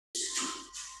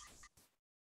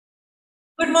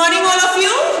Good morning, all of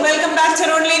you. Welcome back to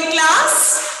our online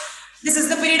class. This is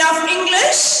the period of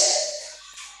English.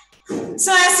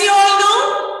 So, as you all know,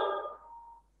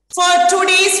 for 2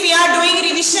 days we are doing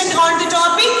revision on the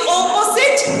topic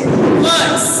opposite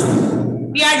words.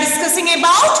 We are discussing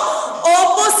about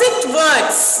opposite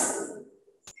words.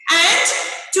 And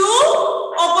 2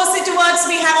 opposite words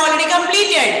we have already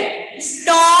completed.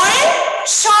 Tall,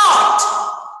 short,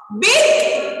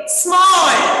 big, small.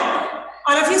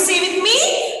 All of you say with me.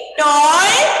 Tall,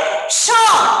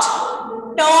 short.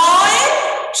 Tall,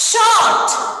 short.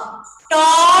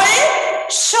 Tall,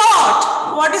 short.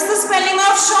 What is the spelling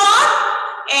of short?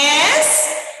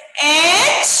 S-H-O-R-T.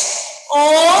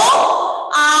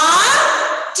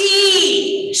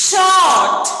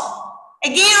 Short.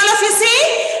 Again, all of you say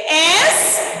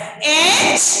S-H-O-R-T.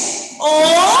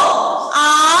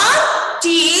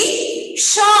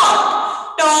 Short.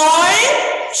 Tall,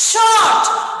 short.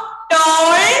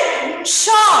 Tall,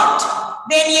 short.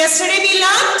 Then yesterday we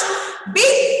learned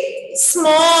big,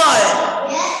 small.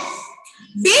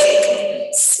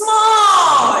 Big,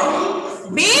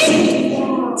 small.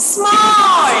 Big,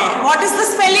 small. What is the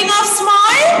spelling of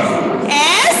small?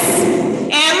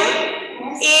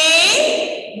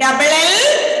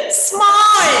 S-M-A-L-L,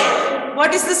 small.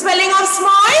 What is the spelling of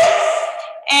small?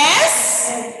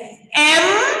 S-M-A-L-L,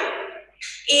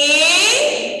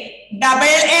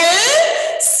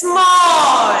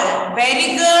 small.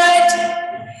 Very good.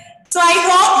 So I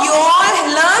hope you all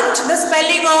learned the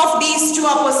spelling of these 2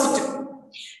 opposite.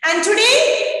 And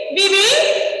today we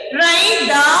will write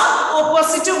the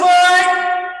opposite word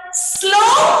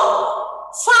slow,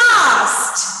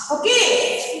 fast.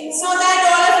 Okay. So that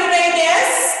all of you write as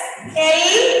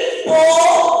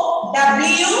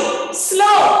L-O-W,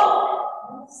 slow.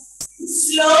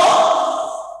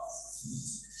 Slow.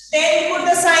 Then put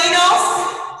the sign of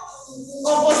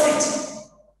opposite.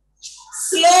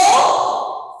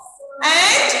 Slow.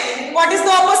 And what is the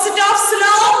opposite of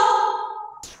slow?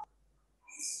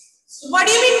 What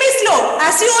do you mean by slow?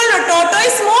 As you all know,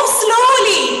 tortoise moves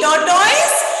slowly.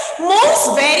 Tortoise moves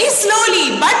very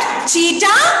slowly. But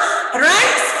cheetah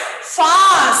runs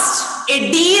fast.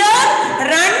 A deer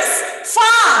runs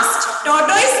fast.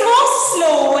 Tortoise moves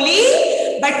slowly.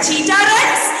 But cheetah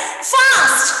runs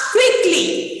fast,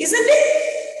 quickly. Isn't it?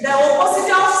 The opposite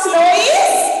of slow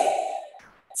is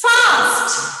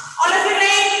fast. All of you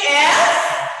write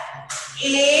F-A-S-T.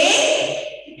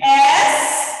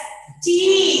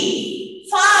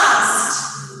 Fast.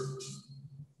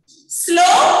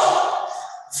 Slow,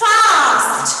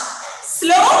 fast.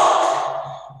 Slow,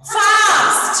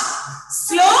 fast.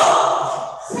 Slow,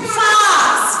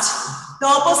 fast. The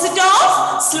opposite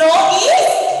of slow is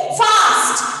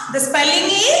fast. The spelling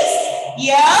is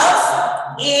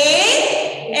F-A-S-T.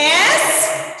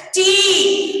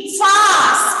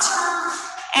 Fast.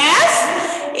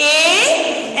 F-A-S-T.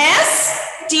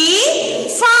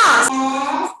 Fast.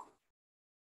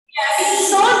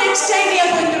 So next time we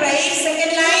are going to write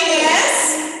second line as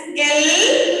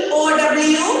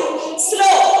L-O-W,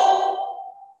 slow.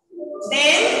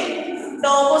 Then the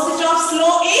opposite of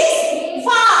slow is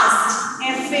fast.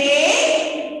 F-A-S-T.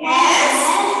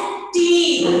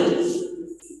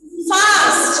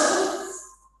 Fast.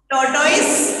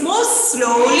 Tortoise moves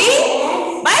slowly,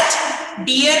 but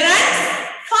deer runs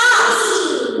fast.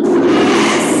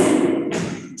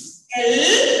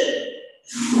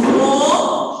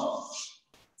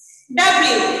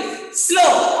 S-L-O-W,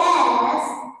 slow.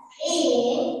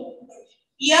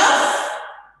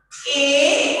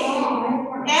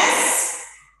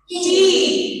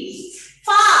 F-A-S-T,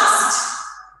 fast.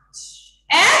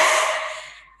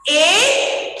 F-A-S-T,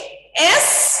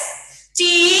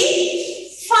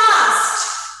 fast.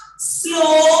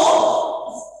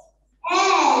 Slow.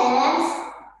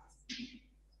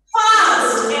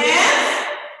 Fast.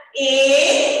 F-A-S-T,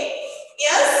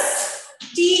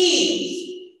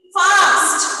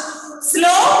 fast.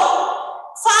 Slow.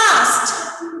 Fast.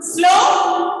 Slow.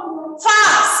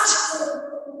 Fast.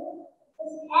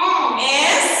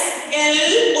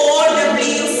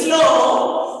 S-L-O-W, slow.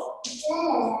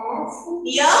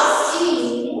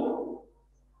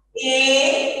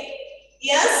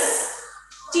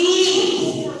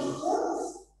 F-A-S-T,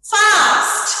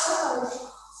 fast.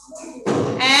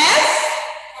 F-A-S-T,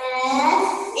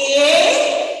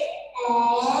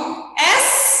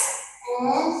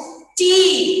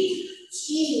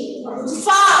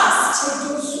 fast.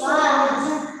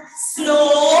 Slow.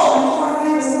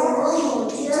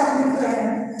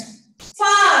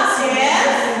 Fast. F-A-S-T,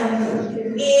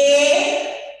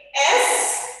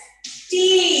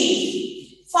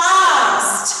 fast.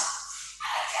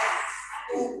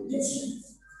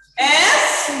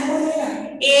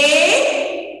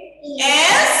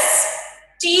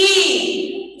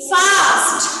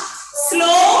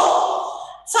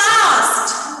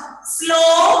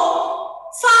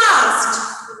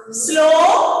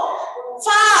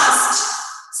 fast,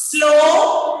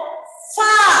 slow,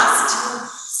 fast,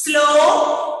 slow,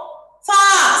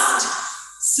 fast,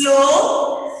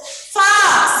 slow,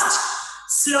 fast,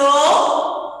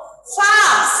 slow,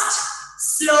 fast,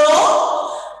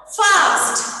 slow,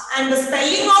 fast. And the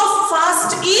spelling of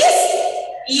fast is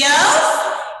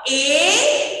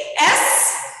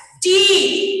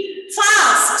F-A-S-T,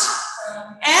 fast,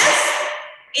 F-A-S-T,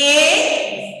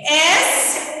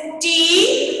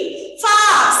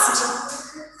 fast,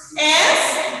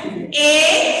 F-A-S-T,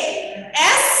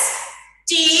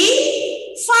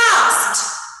 fast.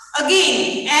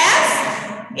 Again,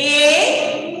 F-A-S-T,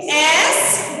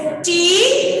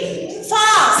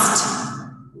 fast,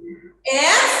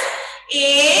 F-A-S-T,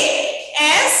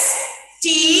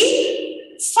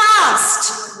 fast.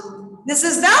 This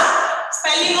is the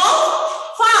spelling of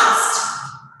fast.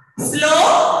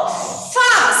 Slow,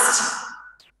 fast.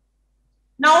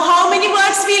 Now, how many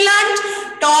words we learned?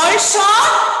 Tall,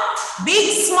 short,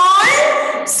 big,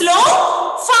 small,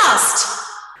 slow, fast.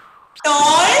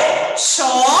 Tall,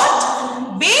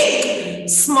 short, big,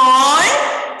 small,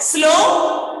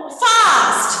 slow,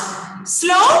 fast.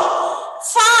 Slow,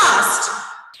 fast.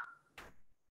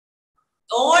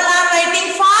 All are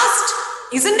writing fast,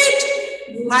 isn't it?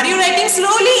 Are you writing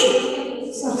slowly?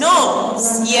 No.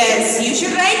 Yes, you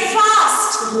should write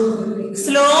fast.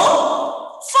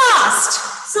 Slow, fast.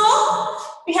 So,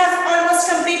 we have almost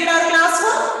completed our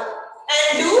classwork.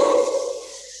 And do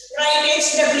write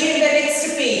HW in the next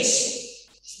page.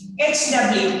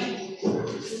 HW.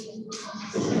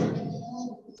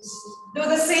 Do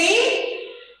the same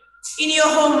in your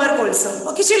homework also.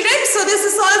 Okay, children? So, this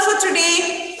is all for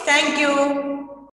today. Thank you.